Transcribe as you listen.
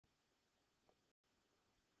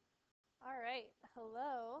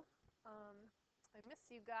Hello. I miss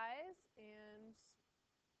you guys, and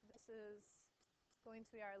this is going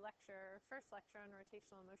to be our first lecture on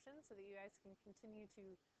rotational motion, so that you guys can continue to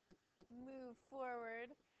move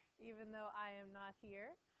forward even though I am not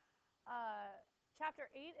here.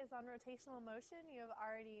 Chapter 8 is on rotational motion. You have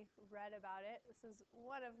already read about it. This is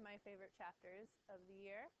one of my favorite chapters of the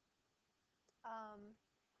year.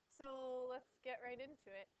 So let's get right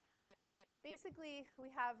into it. Basically, we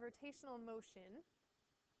have rotational motion,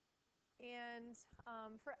 and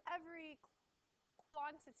for every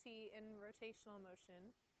quantity in rotational motion,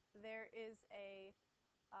 there is a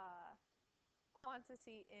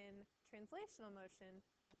quantity in translational motion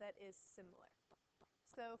that is similar.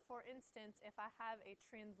 So for instance, if I have a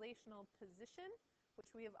translational position, which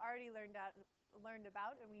we have already learned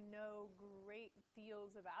about and we know great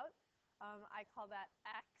deals about, I call that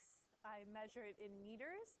x. I measure it in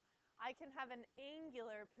meters. I can have an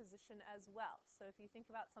angular position as well. So if you think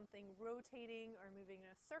about something rotating or moving in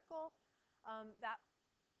a circle, that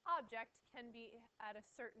object can be at a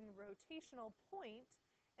certain rotational point,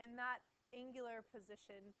 and that angular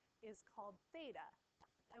position is called theta.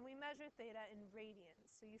 And we measure theta in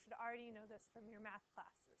radians, so you should already know this from your math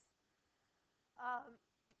classes.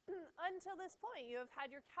 Until this point, you have had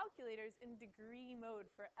your calculators in degree mode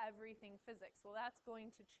for everything physics. Well, that's going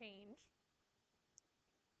to change.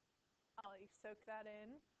 I'll let you soak that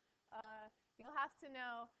in. You'll have to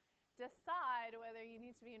now decide whether you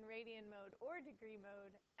need to be in radian mode or degree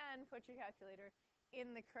mode and put your calculator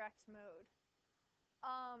in the correct mode.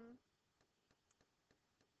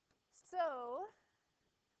 So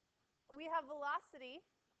we have velocity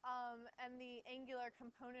and the angular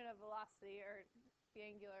component of velocity, or the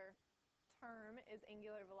angular term is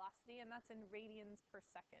angular velocity, and that's in radians per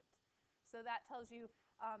second. So that tells you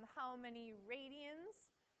how many radians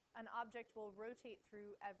an object will rotate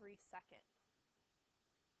through every second.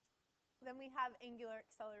 Then we have angular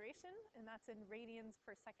acceleration, and that's in radians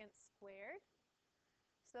per second squared.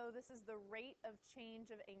 So this is the rate of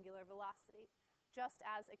change of angular velocity, just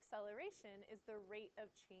as acceleration is the rate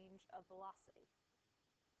of change of velocity.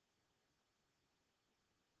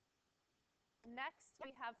 Next,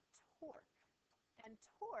 we have torque, and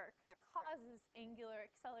torque causes angular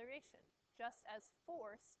acceleration, just as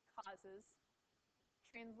force causes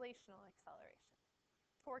translational acceleration.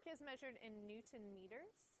 Torque is measured in Newton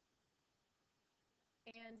meters,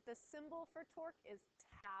 and the symbol for torque is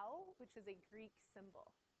tau, which is a Greek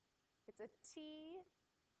symbol. It's a T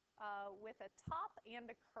with a top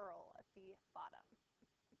and a curl at the bottom.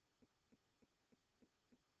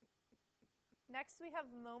 Next, we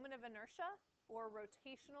have moment of inertia, or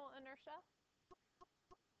rotational inertia.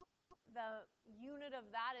 The unit of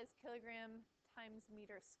that is kilogram times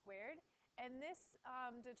meter squared, and this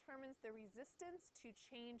determines the resistance to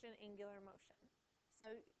change in angular motion.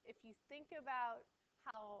 So if you think about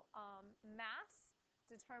how mass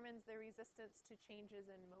determines the resistance to changes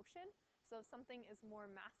in motion, so if something is more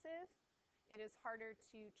massive, it is harder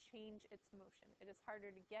to change its motion. It is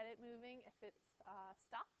harder to get it moving if it's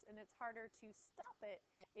stopped, and it's harder to stop it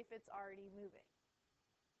if it's already moving.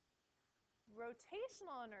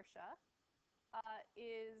 Rotational inertia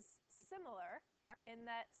is similar in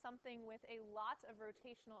that something with a lot of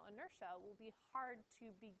rotational inertia will be hard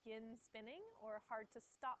to begin spinning or hard to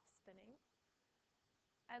stop spinning.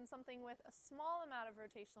 And something with a small amount of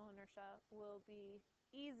rotational inertia will be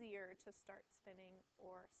easier to start spinning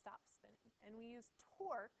or stop spinning. And we use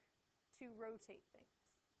torque to rotate things.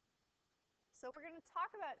 So we're going to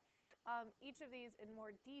talk about each of these in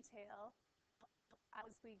more detail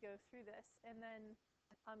as we go through this. And then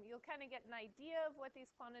you'll kind of get an idea of what these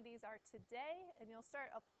quantities are today, and you'll start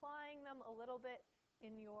applying them a little bit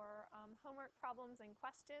in your homework problems and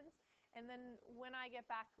questions. And then when I get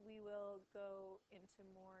back, we will go into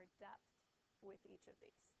more depth with each of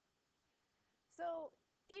these. So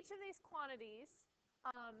each of these quantities,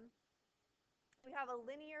 we have a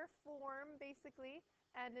linear form, basically,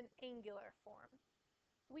 and an angular form.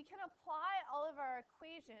 We can apply all of our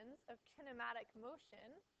equations of kinematic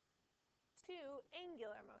motion to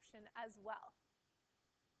angular motion as well.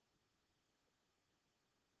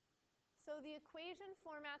 So the equation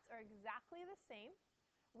formats are exactly the same.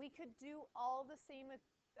 We could do all the same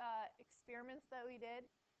experiments that we did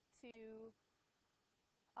to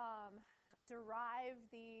derive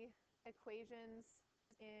the equations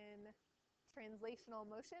in translational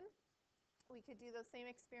motion. We could do those same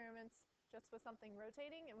experiments just with something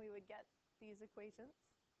rotating, and we would get these equations.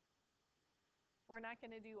 We're not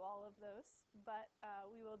going to do all of those, but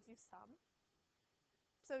we will do some.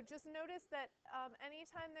 So just notice that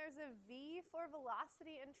anytime there's a v for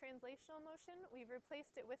velocity in translational motion, we've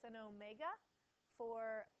replaced it with an omega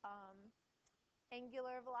for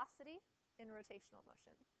angular velocity in rotational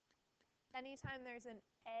motion. Anytime there's an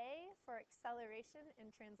A for acceleration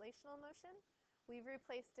in translational motion, we've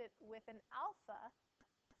replaced it with an alpha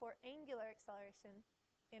for angular acceleration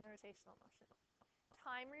in rotational motion.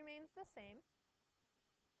 Time remains the same,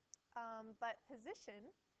 but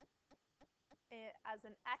position as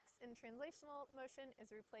an x in translational motion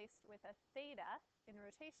is replaced with a theta in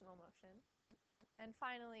rotational motion. And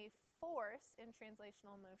finally, force in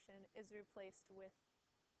translational motion is replaced with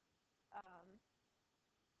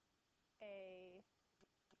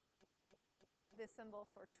the symbol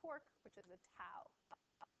for torque, which is a tau.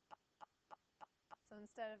 So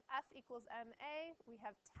instead of F equals ma, we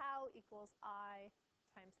have tau equals I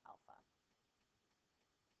times alpha.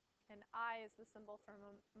 And I is the symbol for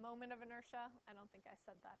moment of inertia. I don't think I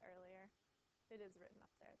said that earlier. It is written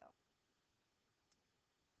up there, though.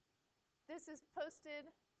 This is posted,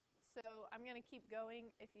 so I'm going to keep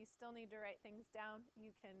going. If you still need to write things down,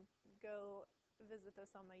 you can go visit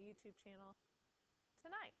this on my YouTube channel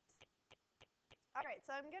tonight. All right,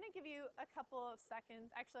 so I'm going to give you a couple of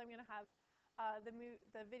seconds. Actually, I'm going to have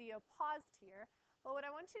the video paused here. But what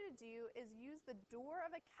I want you to do is use the door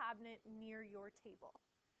of a cabinet near your table.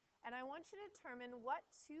 And I want you to determine what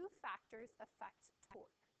two factors affect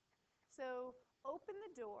torque. So open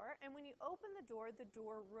the door, and when you open the door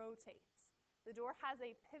rotates. The door has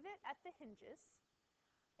a pivot at the hinges,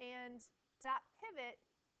 and that pivot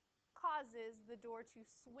causes the door to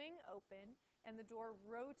swing open, and the door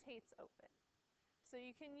rotates open. So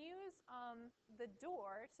you can use the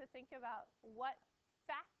door to think about what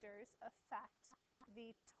factors affect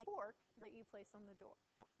the torque that you place on the door.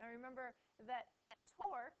 Now remember that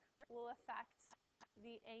torque will affect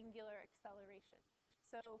the angular acceleration.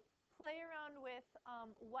 So play around with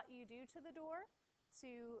what you do to the door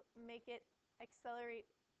to make it accelerate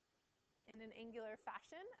in an angular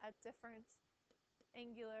fashion at different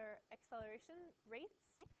angular acceleration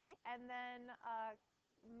rates, and then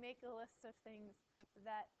make a list of things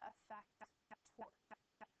that affect torque.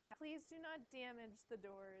 Please do not damage the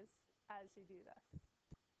doors as you do this.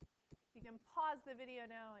 You can pause the video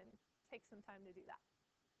now and take some time to do that.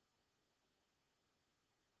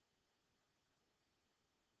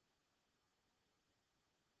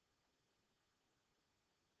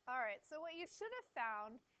 All right, so what you should have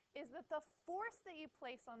found is that the force that you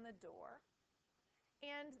place on the door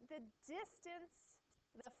and the distance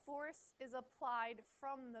the force is applied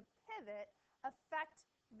from the pivot affect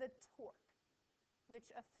the torque,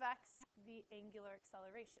 which affects the angular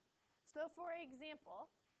acceleration. So for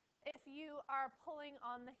example, if you are pulling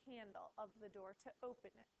on the handle of the door to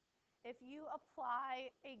open it, if you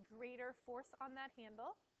apply a greater force on that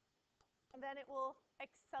handle, then it will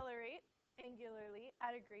accelerate angularly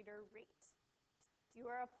at a greater rate. You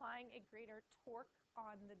are applying a greater torque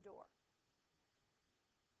on the door.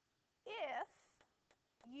 If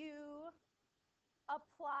you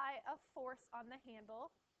apply a force on the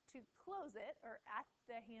handle to close it, or at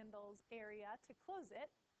the handle's area to close it,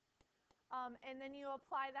 and then you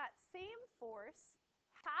apply that same force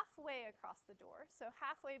halfway across the door, so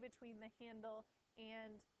halfway between the handle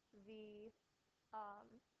and the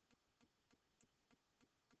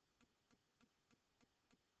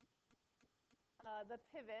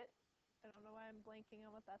pivot. I don't know why I'm blanking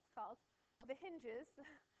on what that's called. The hinges.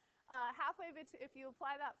 If you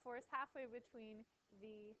apply that force halfway between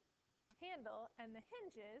the handle and the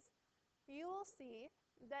hinges, you will see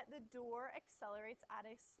that the door accelerates at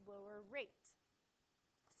a slower rate.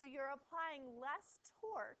 So you're applying less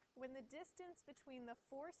torque when the distance between the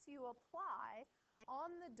force you apply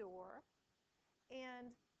on the door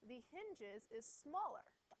and the hinges is smaller.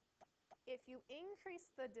 If you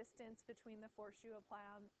increase the distance between the force you apply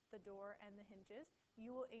on the door and the hinges,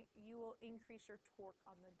 you will increase your torque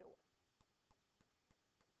on the door.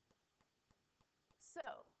 So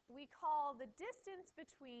we call the distance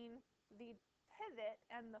between the pivot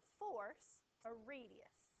and the force a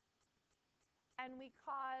radius. And we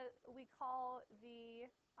call the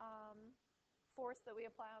force that we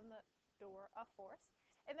apply on the door a force.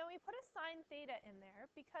 And then we put a sine theta in there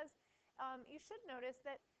because you should notice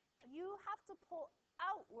that you have to pull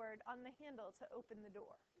outward on the handle to open the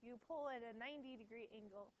door. You pull at a 90-degree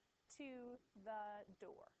angle to the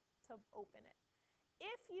door to open it.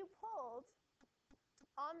 If you pulled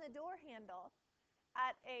on the door handle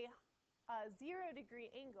at a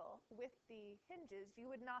 0-degree angle with the hinges, you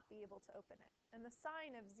would not be able to open it. And the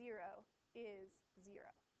sine of 0 is 0.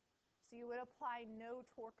 So you would apply no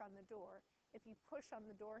torque on the door if you push on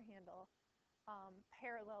the door handle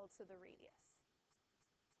parallel to the radius.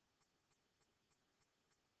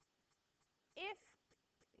 If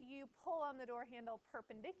you pull on the door handle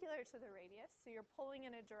perpendicular to the radius, so you're pulling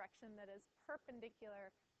in a direction that is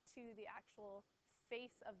perpendicular to the actual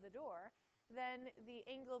face of the door, then the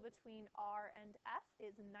angle between R and F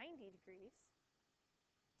is 90 degrees,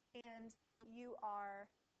 and you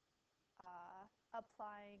are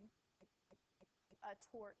applying a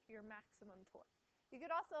torque, your maximum torque. You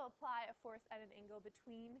could also apply a force at an angle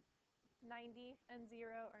between 90 and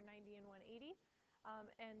 0 or 90 and 180,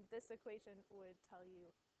 and this equation would tell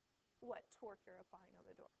you what torque you're applying on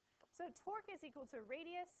the door. So torque is equal to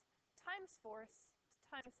radius times force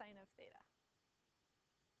times sine of theta.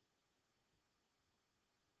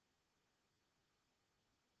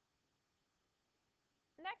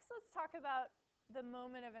 Next, let's talk about the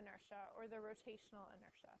moment of inertia, or the rotational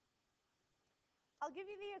inertia. I'll give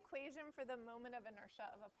you the equation for the moment of inertia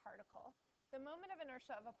of a particle. The moment of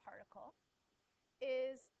inertia of a particle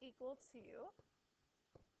is equal to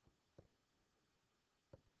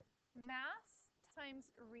mass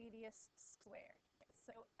times radius squared.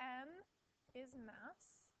 So m is mass,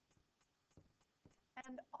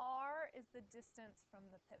 and r is the distance from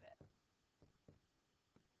the pivot.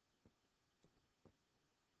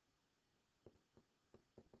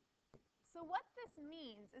 So what this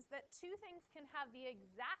means is that two things can have the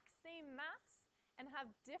exact same mass and have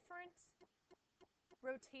different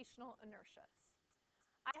rotational inertias.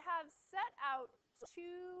 I have set out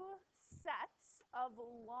two sets of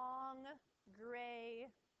long gray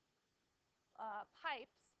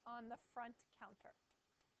pipes on the front counter.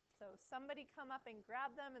 So somebody come up and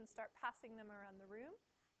grab them and start passing them around the room.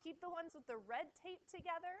 Keep the ones with the red tape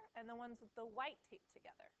together and the ones with the white tape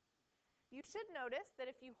together. You should notice that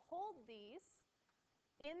if you hold these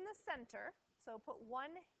in the center, so put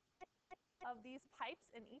one of these pipes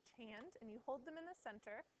in each hand and you hold them in the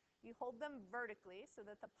center, you hold them vertically so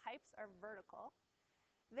that the pipes are vertical,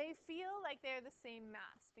 they feel like they're the same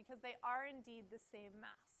mass because they are indeed the same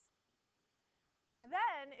mass.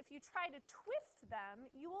 Then, if you try to twist them,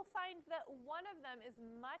 you will find that one of them is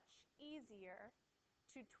much easier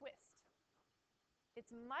to twist.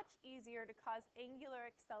 It's much easier to cause angular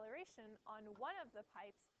acceleration on one of the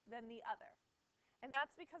pipes than the other. And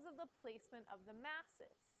that's because of the placement of the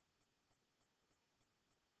masses.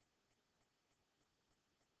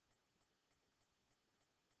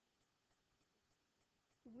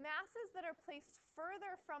 Masses that are placed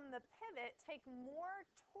further from the pivot take more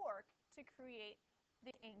torque to create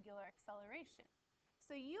the angular acceleration.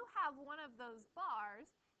 So you have one of those bars,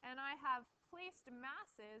 and I have placed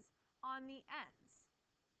masses on the ends,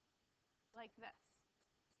 like this.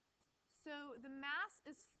 So the mass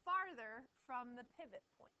is farther from the pivot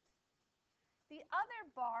point. The other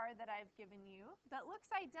bar that I've given you that looks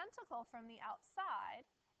identical from the outside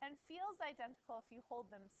and feels identical if you hold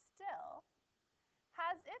them still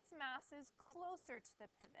has its masses closer to the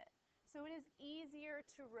pivot, so it is easier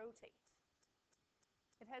to rotate.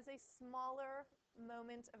 It has a smaller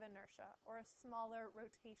moment of inertia, or a smaller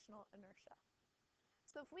rotational inertia.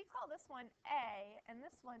 So if we call this one A and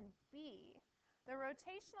this one B, the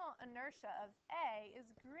rotational inertia of A is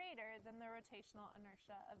greater than the rotational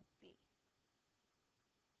inertia of B.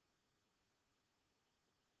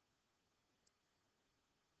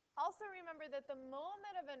 Also remember that the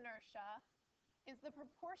moment of inertia is the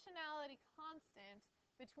proportionality constant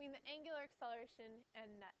between the angular acceleration and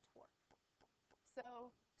net torque. So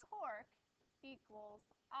torque equals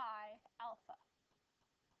I alpha.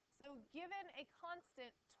 So given a constant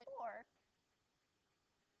torque,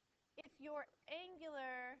 if your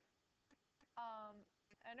angular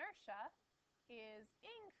inertia is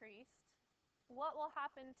increased, what will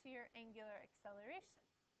happen to your angular acceleration?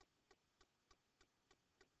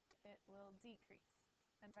 It will decrease,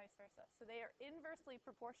 and vice versa. So they are inversely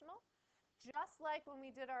proportional, just like when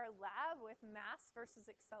we did our lab with mass versus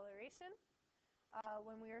acceleration.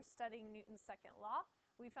 When we were studying Newton's second law,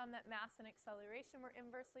 we found that mass and acceleration were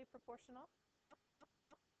inversely proportional.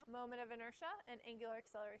 Moment of inertia and angular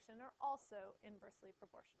acceleration are also inversely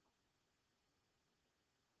proportional.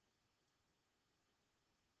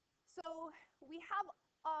 So we have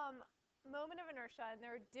moment of inertia, and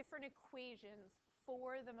there are different equations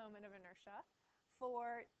for the moment of inertia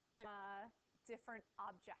for different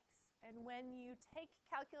objects. And when you take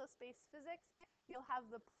calculus-based physics, you'll have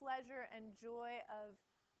the pleasure and joy of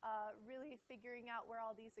really figuring out where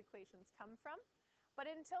all these equations come from. But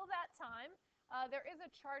until that time, there is a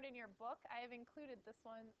chart in your book. I have included this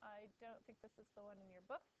one. I don't think this is the one in your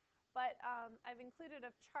book. But I've included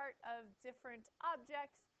a chart of different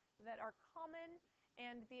objects that are common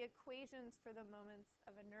and the equations for the moments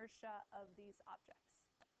of inertia of these objects.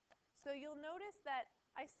 So you'll notice that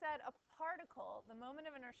I said a particle, the moment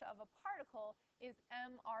of inertia of a particle is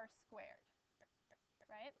mr squared,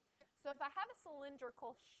 right? So if I have a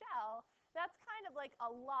cylindrical shell, that's kind of like a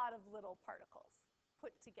lot of little particles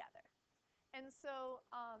put together. And so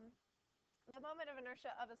the moment of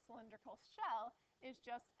inertia of a cylindrical shell is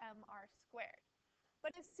just mr squared.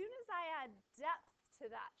 But as soon as I add depth to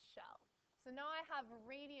that shell, so now I have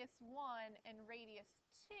radius 1 and radius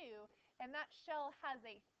 2, and that shell has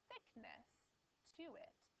a thickness to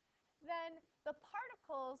it, then the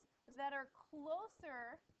particles that are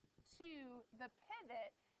closer to the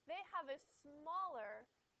pivot, they have a smaller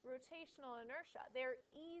rotational inertia. They're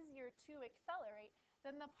easier to accelerate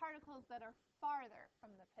than the particles that are farther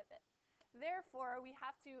from the pivot. Therefore, we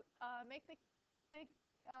have to make the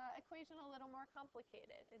equation a little more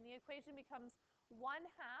complicated. And the equation becomes 1/2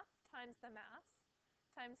 times the mass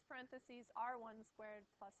times parentheses r1 squared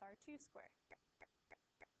plus r2 squared.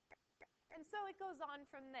 And so it goes on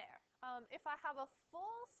from there. If I have a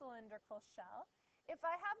full cylindrical shell, if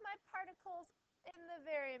I have my particles in the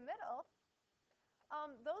very middle,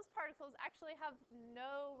 those particles actually have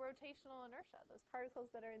no rotational inertia. Those particles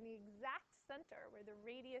that are in the exact center where the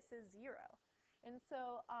radius is 0. And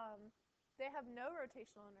so they have no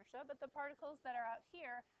rotational inertia, but the particles that are out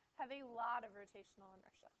here have a lot of rotational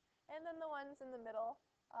inertia. And then the ones in the middle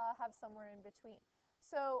have somewhere in between.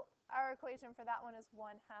 So our equation for that one is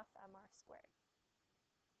 1/2 mr squared.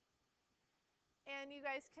 And you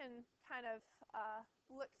guys can kind of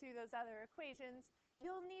look through those other equations.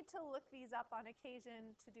 You'll need to look these up on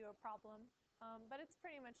occasion to do a problem, but it's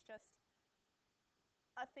pretty much just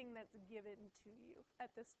a thing that's given to you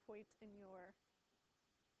at this point in your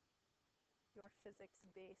physics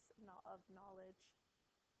base of knowledge.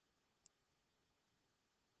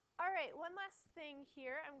 All right, one last thing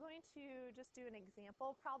here. I'm going to just do an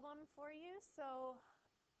example problem for you. So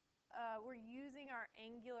we're using our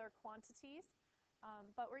angular quantities,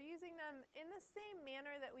 but we're using them in the same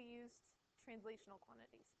manner that we used translational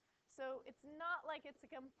quantities. So it's not like it's a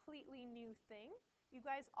completely new thing. You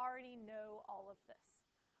guys already know all of this.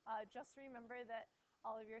 Just remember that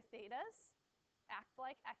all of your thetas act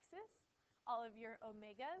like x's, all of your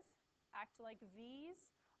omegas act like v's,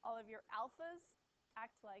 all of your alphas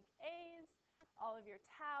act like a's, all of your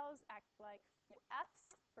taus act like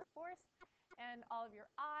f's for force, and all of your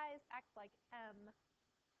i's act like m's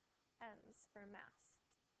for mass.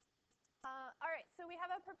 All right, so we have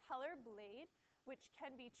a propeller blade, which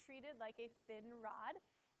can be treated like a thin rod,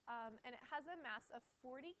 and it has a mass of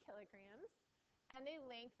 40 kilograms and a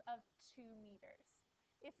length of 2 meters.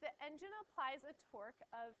 If the engine applies a torque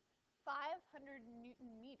of 500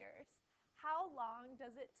 Newton meters, how long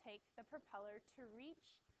does it take the propeller to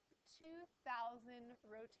reach 2,000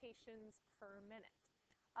 rotations per minute?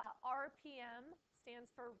 RPM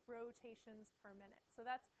stands for rotations per minute. So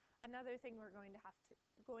that's another thing we're going to have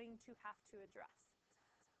to address.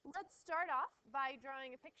 Let's start off by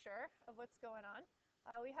drawing a picture of what's going on.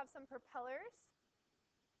 We have some propellers,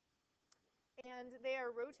 and they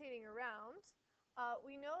are rotating around.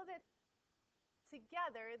 We know that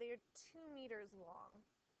together they are 2 meters long.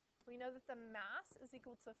 We know that the mass is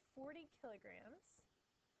equal to 40 kilograms.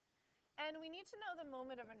 And we need to know the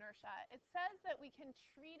moment of inertia. It says that we can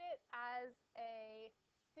treat it as a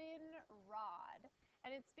thin rod,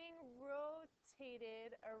 and it's being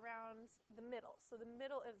rotated around the middle. So the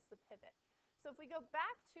middle is the pivot. So if we go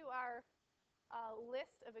back to our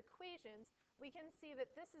list of equations, we can see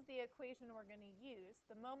that this is the equation we're going to use.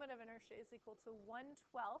 The moment of inertia is equal to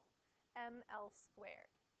 1/12 ml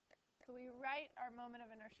squared. So we write our moment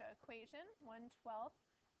of inertia equation, 1/12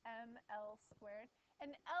 ml squared,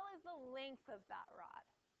 and L is the length of that rod.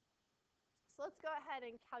 So let's go ahead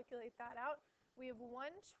and calculate that out. We have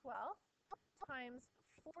 1/12 times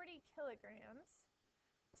 40 kilograms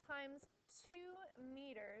times 2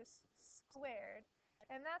 meters squared,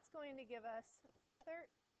 and that's going to give us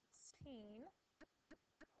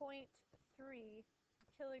 13.3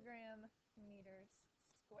 kilogram meters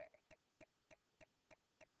squared.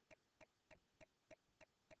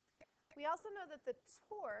 We also know that the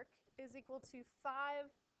torque is equal to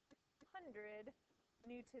 500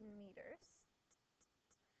 Newton meters.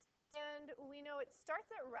 And we know it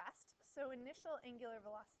starts at rest, so initial angular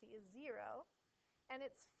velocity is 0, and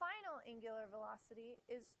its final angular velocity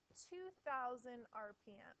is 2,000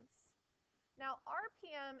 RPMs. Now,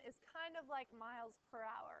 RPM is kind of like miles per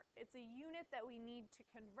hour. It's a unit that we need to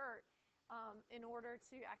convert in order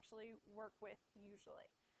to actually work with usually.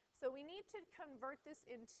 So we need to convert this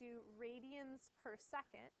into radians per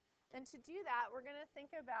second. And to do that, we're going to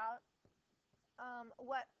think about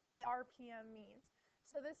what RPM means.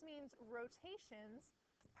 So this means rotations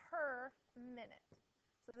per minute.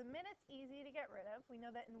 So the minute's easy to get rid of. We know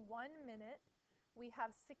that in 1 minute, we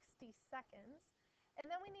have 60 seconds. And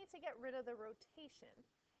then we need to get rid of the rotation.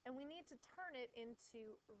 And we need to turn it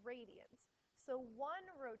into radians. So 1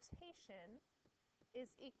 rotation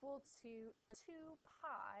is equal to 2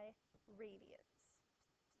 pi radians.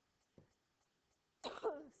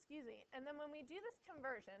 Excuse me. And then when we do this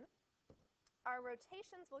conversion, our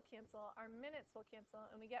rotations will cancel, our minutes will cancel,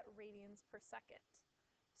 and we get radians per second.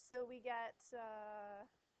 So we get 209.4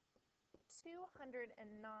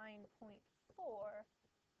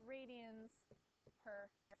 radians per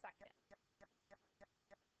second.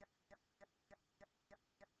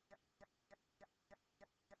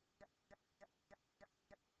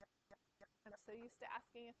 I'm so used to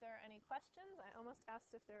asking if there are any questions. I almost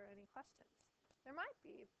asked if there are any questions. There might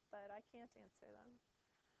be, but I can't answer them.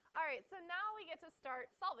 All right, so now we get to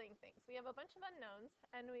start solving things. We have a bunch of unknowns,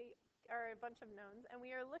 and we are a bunch of knowns, and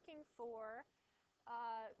we are looking for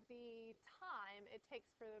the time it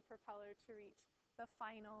takes for the propeller to reach the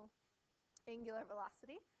final angular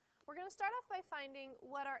velocity. We're going to start off by finding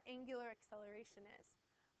what our angular acceleration is.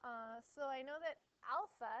 So I know that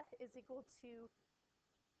alpha is equal to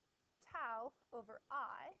tau over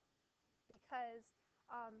I, because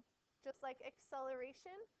just like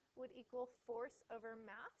acceleration would equal force over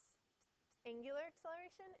mass, angular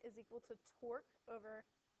acceleration is equal to torque over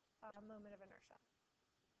moment of inertia.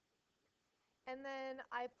 And then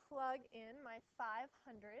I plug in my 500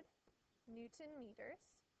 Newton meters,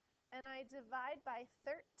 and I divide by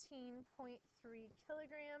 13.3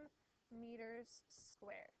 kilogram meters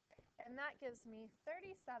squared. And that gives me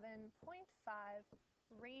 37.5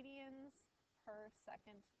 radians per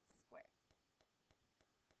second squared.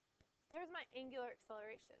 There's my angular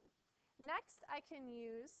acceleration. Next, I can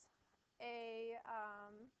use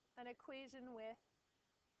an equation with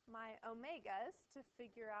my omegas to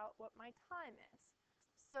figure out what my time is.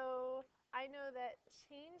 So I know that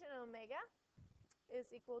change in omega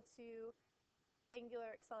is equal to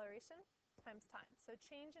angular acceleration times time. So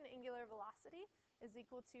change in angular velocity is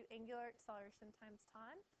equal to angular acceleration times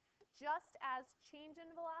time, just as change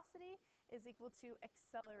in velocity is equal to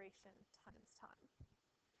acceleration times time.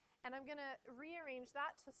 And I'm going to rearrange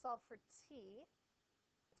that to solve for t.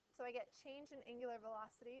 So I get change in angular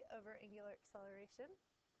velocity over angular acceleration.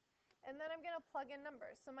 And then I'm going to plug in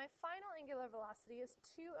numbers. So my final angular velocity is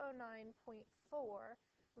 209.4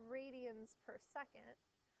 radians per second.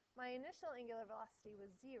 My initial angular velocity was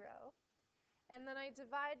 0. And then I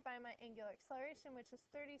divide by my angular acceleration, which is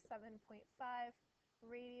 37.5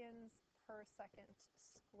 radians per second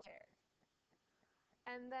squared.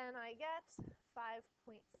 And then I get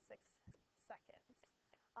 5.6 seconds.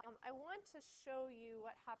 I want to show you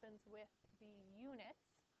what happens with the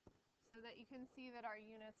units so that you can see that our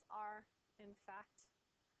units are, in fact,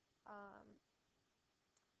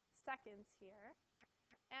 seconds here.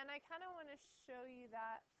 And I kind of want to show you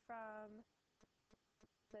that from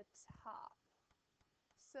the top.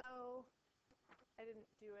 So I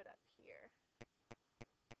didn't do it up here.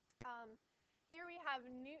 Here we have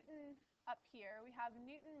Newton up here. We have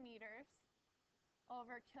Newton meters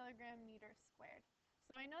over kilogram meter squared.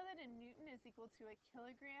 So I know that a Newton is equal to a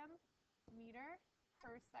kilogram meter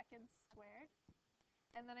per second squared.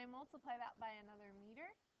 And then I multiply that by another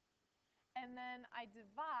meter. And then I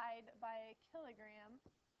divide by a kilogram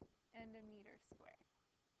and a meter squared.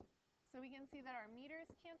 So we can see that our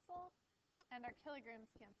meters cancel and our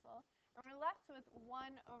kilograms cancel. And we're left with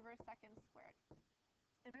 1 over second squared.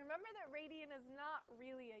 And remember that radian is not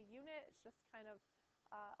really a unit, it's just kind of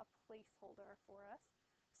a placeholder for us.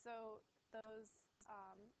 So those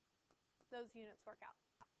units work out.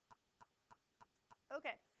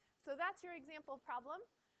 Okay, so that's your example problem,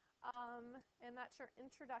 and that's your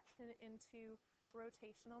introduction into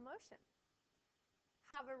rotational motion.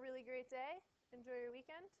 Have a really great day. Enjoy your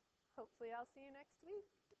weekend. Hopefully I'll see you next week.